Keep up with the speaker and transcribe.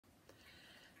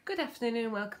Good afternoon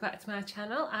and welcome back to my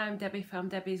channel. I'm Debbie from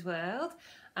Debbie's World,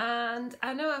 and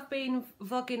I know I've been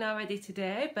vlogging already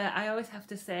today, but I always have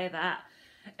to say that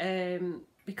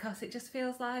because it just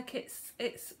feels like it's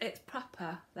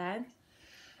proper then.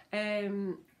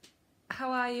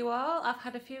 How are you all? I've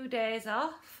had a few days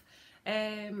off.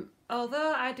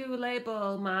 Although I do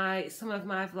label some of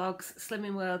my vlogs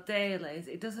Slimming World dailies,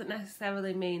 it doesn't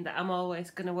necessarily mean that I'm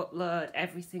always going to upload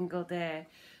every single day.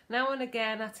 Now and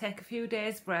again I take a few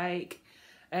days break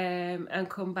and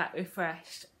come back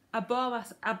refreshed. I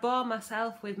bore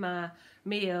myself with my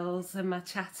meals and my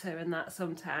chatter and that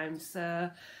sometimes, so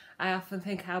I often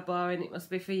think how boring it must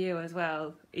be for you as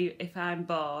well if I'm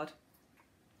bored.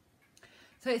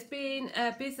 So it's been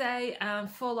a busy and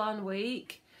full-on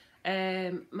week.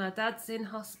 My dad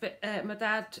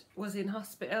was in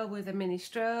hospital with a mini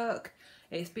stroke.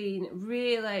 It's been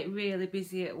really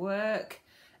busy at work.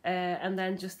 And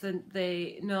then just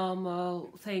the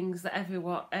normal things that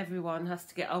everyone has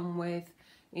to get on with,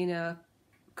 you know,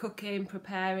 cooking,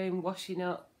 preparing, washing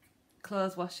up,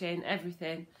 clothes washing,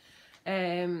 everything.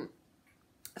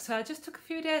 So I just took a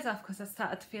few days off because I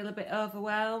started to feel a bit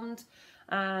overwhelmed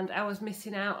and I was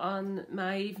missing out on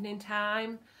my evening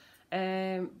time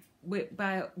with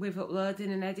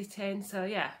uploading and editing. So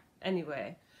yeah,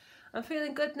 anyway. I'm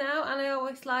feeling good now, and I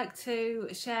always like to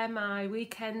share my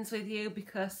weekends with you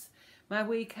because my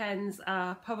weekends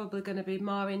are probably going to be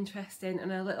more interesting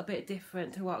and a little bit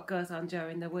different to what goes on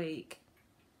during the week.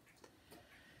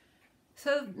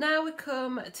 So now we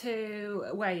come to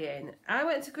weigh-in. I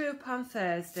went to group on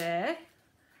Thursday.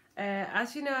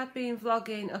 As you know, I'd been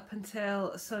vlogging up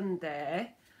until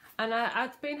Sunday, and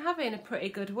I'd been having a pretty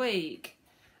good week.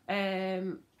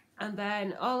 And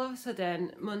then all of a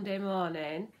sudden, Monday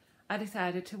morning, I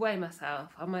decided to weigh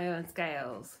myself on my own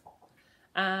scales,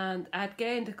 and I'd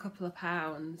gained a couple of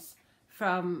pounds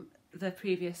from the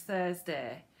previous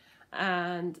Thursday,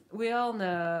 and we all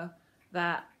know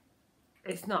that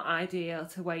it's not ideal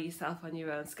to weigh yourself on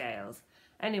your own scales.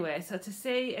 Anyway, so to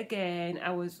see again,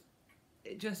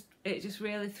 it just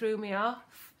really threw me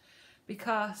off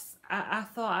because I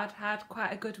thought I'd had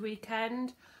quite a good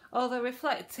weekend, although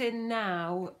reflecting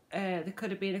now there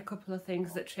could have been a couple of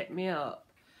things that tripped me up.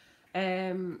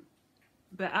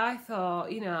 But I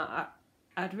thought, you know,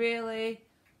 I'd really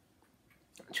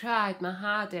tried my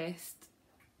hardest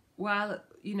while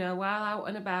out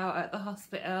and about at the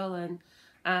hospital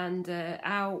and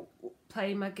out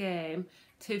playing my game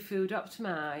to food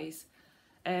optimise.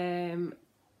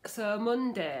 So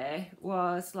Monday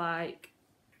was like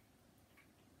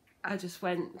I just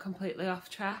went completely off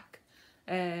track.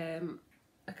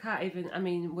 I can't even, I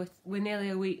mean, we're nearly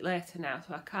a week later now,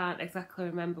 so I can't exactly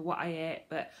remember what I ate,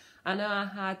 but I know I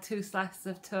had 2 slices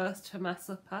of toast for my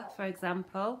supper, for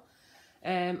example,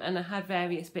 and I had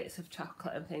various bits of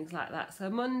chocolate and things like that. So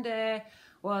Monday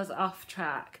was off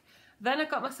track. Then I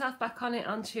got myself back on it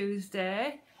on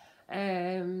Tuesday,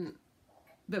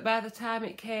 but by the time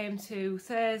it came to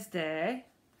Thursday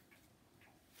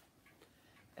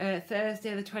the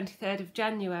 23rd of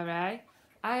January,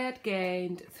 I had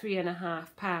gained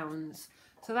 3.5 pounds.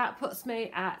 So that puts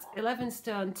me at 11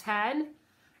 stone 10,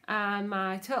 and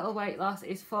my total weight loss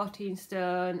is 14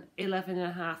 stone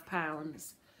 11.5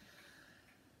 pounds.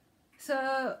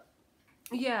 So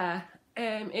yeah,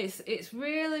 it's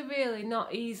really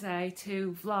not easy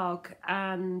to vlog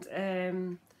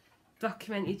and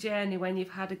document your journey when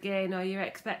you've had a gain or you're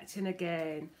expecting a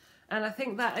gain. And I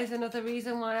think that is another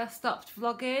reason why I stopped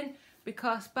vlogging,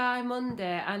 because by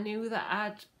Monday I knew that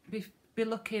I'd be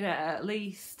looking at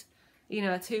least, you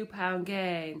know, a £2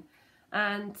 gain.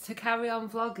 And to carry on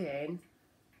vlogging,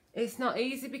 it's not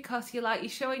easy because you're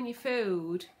showing your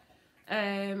food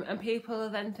and people are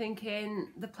then thinking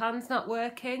the plan's not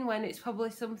working when it's probably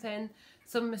some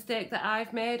mistake that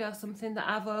I've made or something that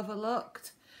I've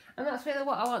overlooked. And that's really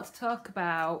what I want to talk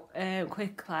about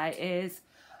quickly is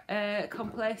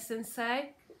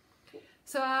complacency.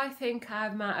 So I think I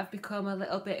might have become a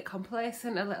little bit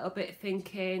complacent, a little bit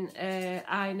thinking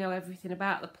I know everything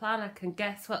about the plan, I can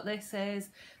guess what this is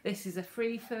a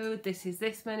free food, this is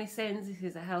this many sins, this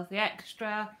is a healthy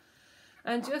extra,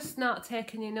 and just not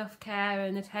taking enough care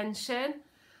and attention.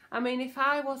 I mean, if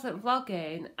I wasn't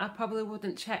vlogging, I probably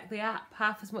wouldn't check the app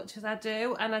half as much as I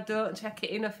do, and I don't check it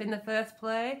enough in the first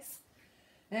place.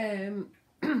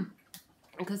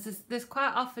 Because there's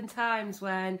quite often times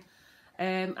when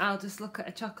I'll just look at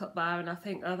a chocolate bar and I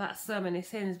think, oh, that's so many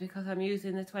sins because I'm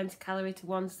using the 20 calorie to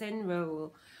 1 sin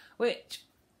rule, which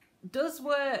does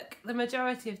work the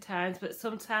majority of times, but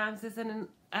sometimes there's an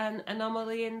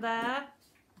anomaly in there.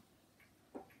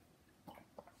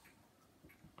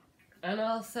 And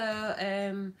also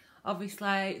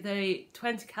obviously the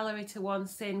 20 calorie to 1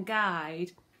 sin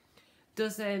guide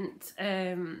doesn't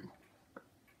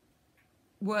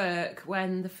work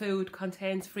when the food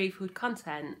contains free food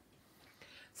content.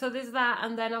 So there's that,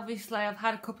 and then obviously I've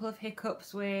had a couple of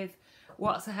hiccups with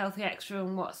what's a healthy extra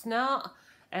and what's not,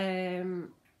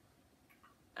 and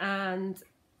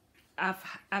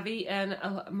I've eaten a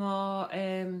lot more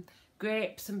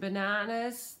grapes and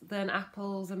bananas than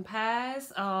apples and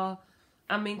pears, or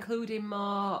I'm including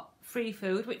more free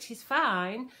food, which is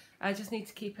fine. I just need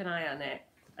to keep an eye on it.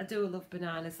 I do love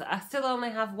bananas. I still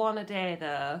only have one a day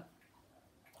though,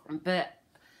 but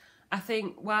I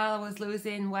think while I was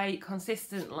losing weight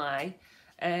consistently,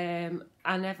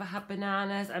 I never had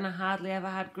bananas and I hardly ever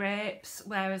had grapes,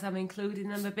 whereas I'm including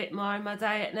them a bit more in my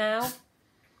diet now.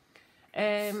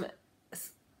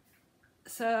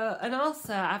 So, and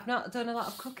also I've not done a lot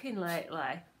of cooking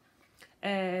lately,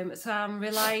 so I'm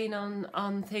relying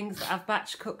on things that I've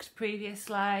batch cooked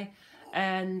previously,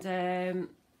 and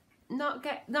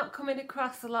not coming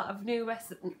across a lot of new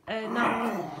recipes,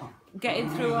 not getting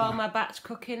through all my batch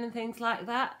cooking and things like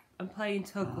that. I'm playing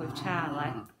tug with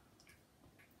Charlie.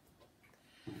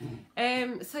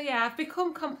 So yeah, I've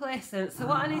become complacent. So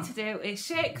what I need to do is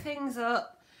shake things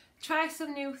up, try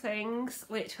some new things,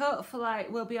 which hopefully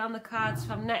will be on the cards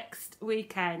from next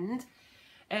weekend.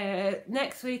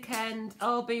 Next weekend,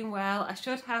 all being well, I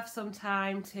should have some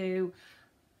time to,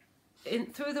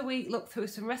 through the week, look through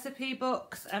some recipe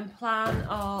books and plan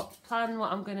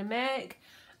what I'm going to make.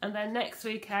 And then next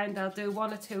weekend I'll do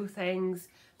 1 or 2 things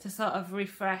to sort of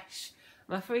refresh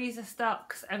my freezer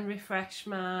stocks and refresh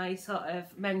my sort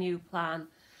of menu plan.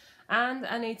 And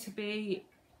I need to be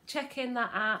checking that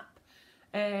app,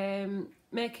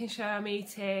 making sure I'm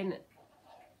eating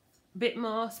a bit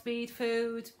more speed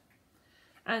food.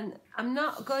 And I'm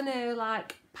not going to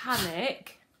like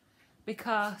panic,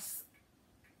 because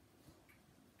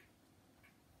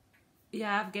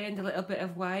yeah, I've gained a little bit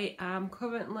of weight. I'm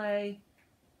currently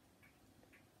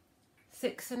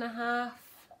 6.5,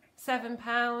 7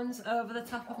 pounds over the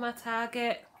top of my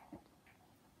target.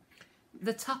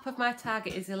 The top of my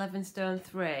target is 11 stone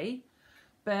 3,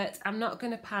 but I'm not going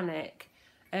to panic.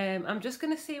 I'm just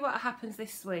going to see what happens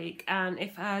this week, and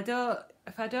if I don't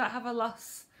have a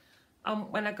loss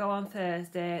when I go on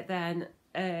Thursday, then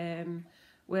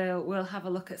we'll have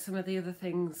a look at some of the other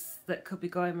things that could be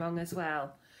going wrong as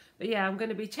well. But yeah, I'm going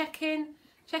to be checking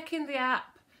the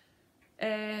app,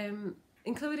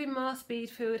 including more speed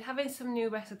food, having some new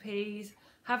recipes,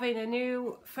 having a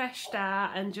new fresh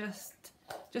start, and just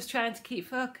trying to keep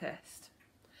focused.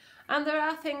 And there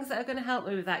are things that are going to help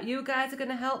me with that. You guys are going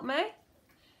to help me.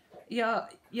 You're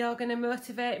going to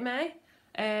motivate me.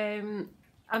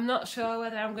 I'm not sure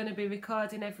whether I'm going to be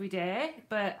recording every day,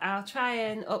 but I'll try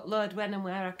and upload when and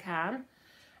where I can.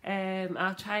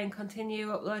 I'll try and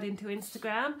continue uploading to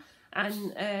Instagram,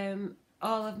 and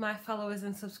all of my followers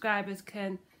and subscribers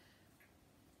can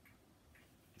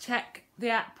check the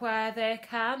app where they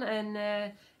can,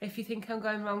 and if you think I'm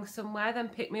going wrong somewhere, then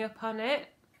pick me up on it.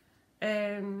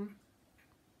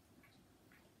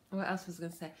 What else was I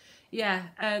going to say? Yeah,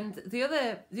 and the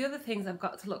other things I've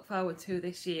got to look forward to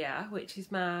this year, which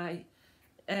is my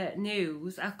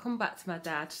news. I'll come back to my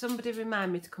dad. Somebody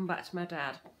remind me to come back to my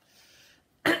dad.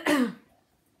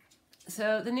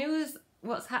 So the news,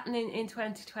 what's happening in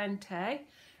 2020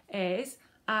 is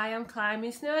I am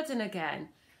climbing Snowdon again.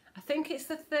 I think it's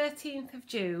the 13th of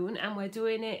June, and we're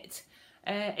doing it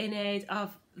in aid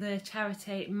of the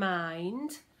charity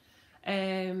Mind.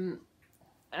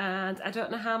 And I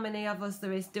don't know how many of us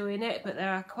there is doing it, but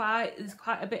there's quite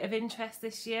a bit of interest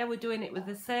this year. We're doing it with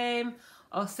the same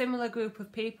or similar group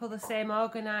of people, the same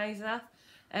organiser.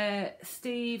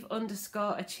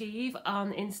 Steve_Achieve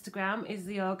on Instagram is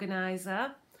the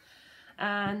organiser,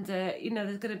 and you know,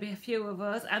 there's going to be a few of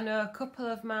us. I know a couple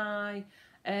of my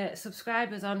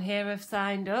subscribers on here have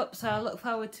signed up, so I look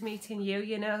forward to meeting you.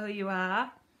 You know who you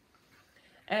are.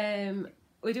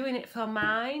 We're doing it for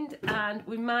Mind, and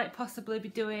we might possibly be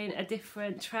doing a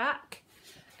different track.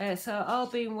 So all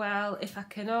being well, if I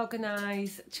can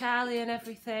organise Charlie and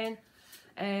everything,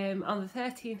 on the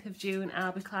 13th of June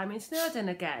I'll be climbing Snowdon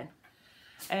again.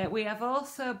 We have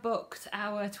also booked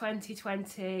our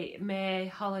 2020 May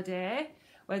holiday.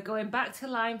 We're going back to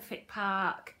Linefit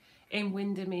Park in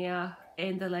Windermere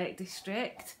in the Lake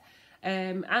District.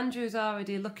 Andrew's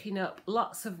already looking up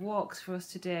lots of walks for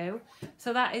us to do,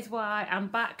 so that is why I'm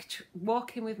back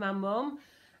walking with my mum,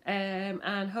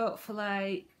 and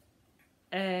hopefully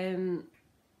I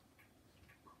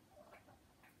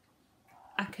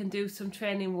can do some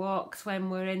training walks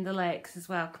when we're in the lakes as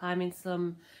well, climbing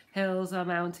some hills or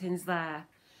mountains there.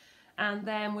 And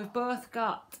then we've both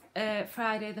got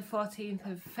Friday the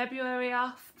 14th of February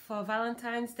off for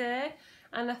Valentine's Day,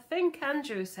 and I think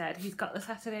Andrew said he's got the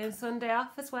Saturday and Sunday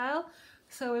off as well.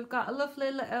 So we've got a lovely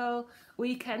little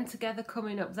weekend together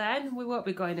coming up then. We won't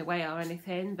be going away or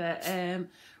anything, but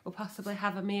we'll possibly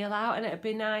have a meal out, and it'd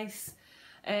be nice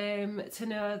to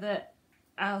know that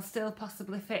I'll still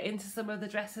possibly fit into some of the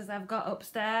dresses I've got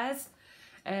upstairs,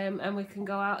 and we can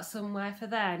go out somewhere for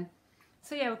then.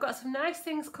 So yeah, we've got some nice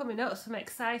things coming up, some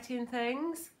exciting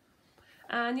things,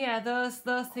 and yeah,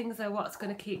 those things are what's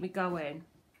going to keep me going.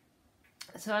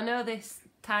 So I know this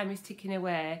time is ticking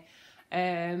away.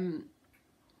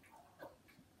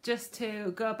 Just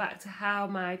to go back to how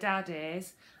my dad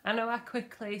is, I know I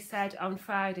quickly said on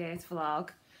Friday's vlog,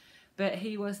 but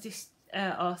he was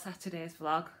or Saturday's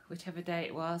vlog, whichever day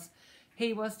it was,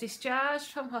 he was discharged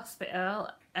from hospital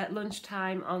at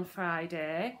lunchtime on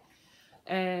Friday.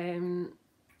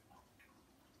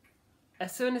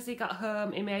 As soon as he got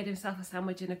home, he made himself a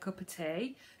sandwich and a cup of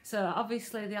tea. So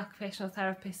obviously the occupational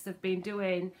therapists have been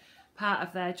doing part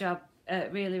of their job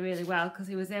really, really well, because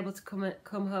he was able to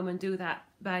come home and do that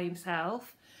by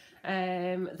himself.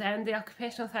 Then the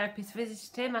occupational therapist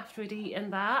visited him after he'd eaten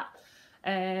that,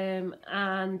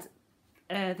 and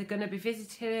they're going to be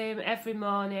visiting him every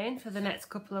morning for the next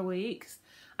couple of weeks,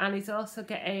 and he's also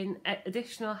getting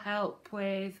additional help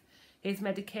with his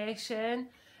medication,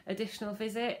 additional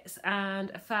visits, and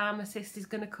a pharmacist is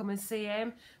going to come and see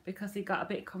him because he got a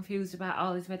bit confused about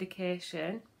all his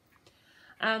medication.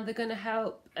 And they're going to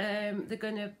help, they're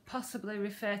going to possibly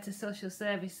refer to social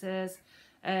services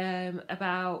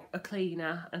about a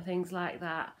cleaner and things like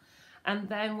that. And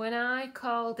then when I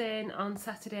called in on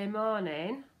Saturday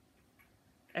morning,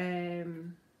 yeah,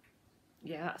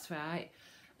 that's right,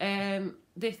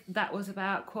 that was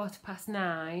about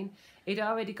 9:15. He'd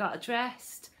already got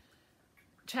dressed,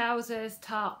 trousers,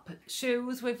 top,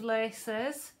 shoes with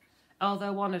laces,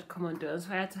 although one had come undone,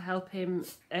 so I had to help him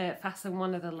fasten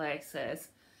one of the laces.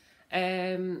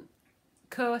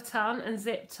 Coat on and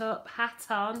zipped up, hat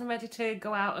on, ready to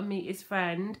go out and meet his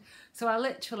friend. So I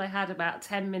literally had about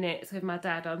 10 minutes with my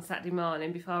dad on Saturday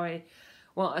morning before he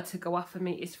wanted to go off and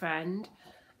meet his friend.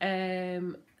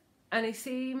 And he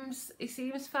seems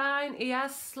fine. He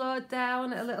has slowed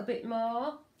down a little bit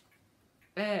more.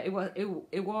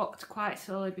 He walked quite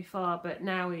slowly before, but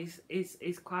now he's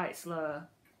quite slow.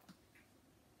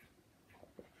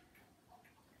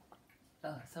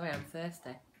 Oh, sorry, I'm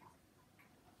thirsty.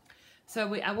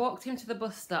 So I walked him to the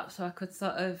bus stop so I could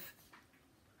sort of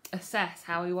assess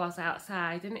how he was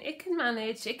outside, and he can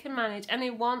manage, and he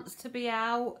wants to be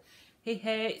out. He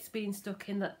hates being stuck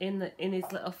in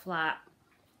his little flat.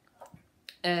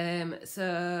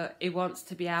 So he wants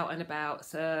to be out and about.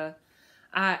 So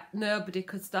nobody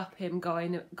could stop him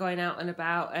going out and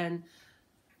about, and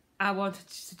I wanted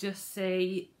to just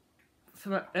see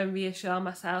and reassure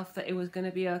myself that he was going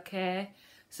to be okay.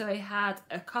 So he had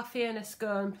a coffee and a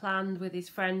scone planned with his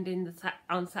friend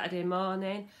on Saturday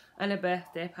morning, and a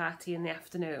birthday party in the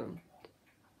afternoon.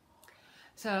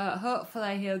 So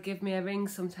hopefully he'll give me a ring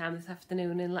sometime this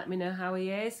afternoon and let me know how he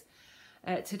is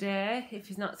today, if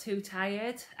he's not too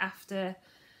tired after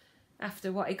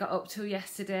what he got up to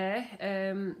yesterday.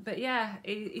 But yeah,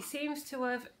 he seems to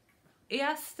have,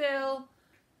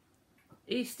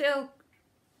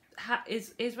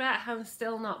 his right hand's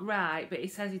still not right, but he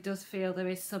says he does feel there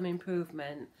is some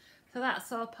improvement. So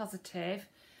that's all positive.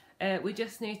 We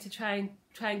just need to try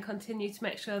and continue to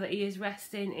make sure that he is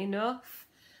resting enough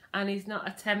and he's not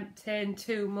attempting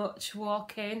too much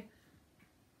walking.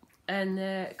 And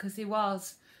because he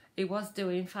was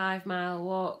doing 5-mile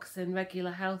walks and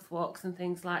regular health walks and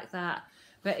things like that,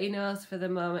 but he knows for the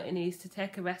moment he needs to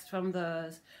take a rest from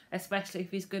those, especially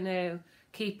if he's going to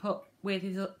keep up with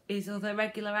his other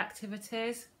regular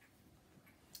activities.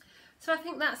 So I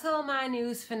think that's all my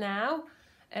news for now.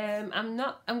 I'm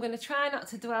going to try not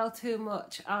to dwell too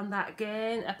much on that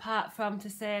gain, apart from to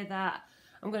say that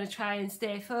I'm going to try and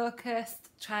stay focused,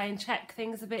 try and check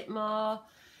things a bit more,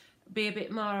 be a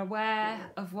bit more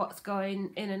aware of what's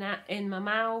going in and out in my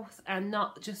mouth, and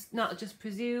not just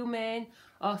presuming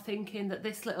or thinking that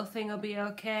this little thing will be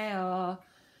okay or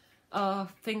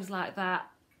things like that.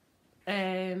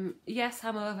 Yes,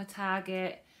 I'm over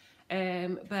target,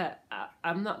 but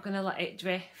I'm not going to let it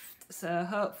drift. So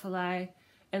hopefully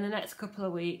in the next couple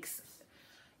of weeks,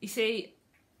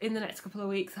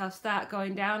 I'll start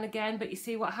going down again. But you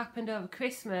see, what happened over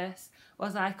Christmas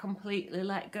was I completely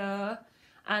let go,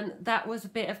 and that was a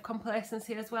bit of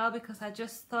complacency as well, because I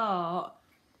just thought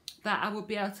that I would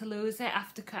be able to lose it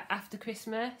after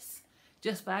Christmas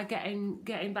just by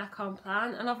getting back on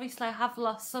plan. And obviously I have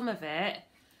lost some of it.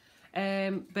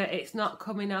 but it's not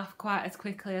coming off quite as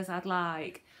quickly as I'd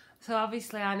like. So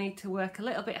obviously I need to work a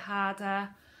little bit harder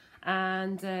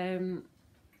and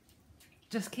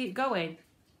just keep going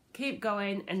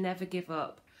and never give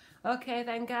up. Okay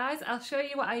then guys, I'll show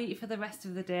you what I eat for the rest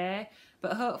of the day,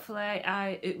 but hopefully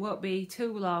it won't be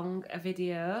too long a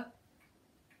video,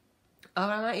 or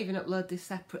I might even upload this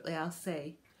separately, I'll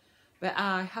see. But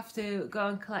I have to go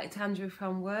and collect Andrew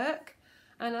from work,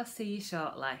 and I'll see you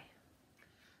shortly.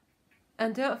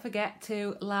 And don't forget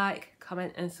to like,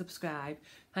 comment and subscribe.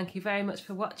 Thank you very much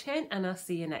for watching, and I'll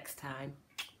see you next time.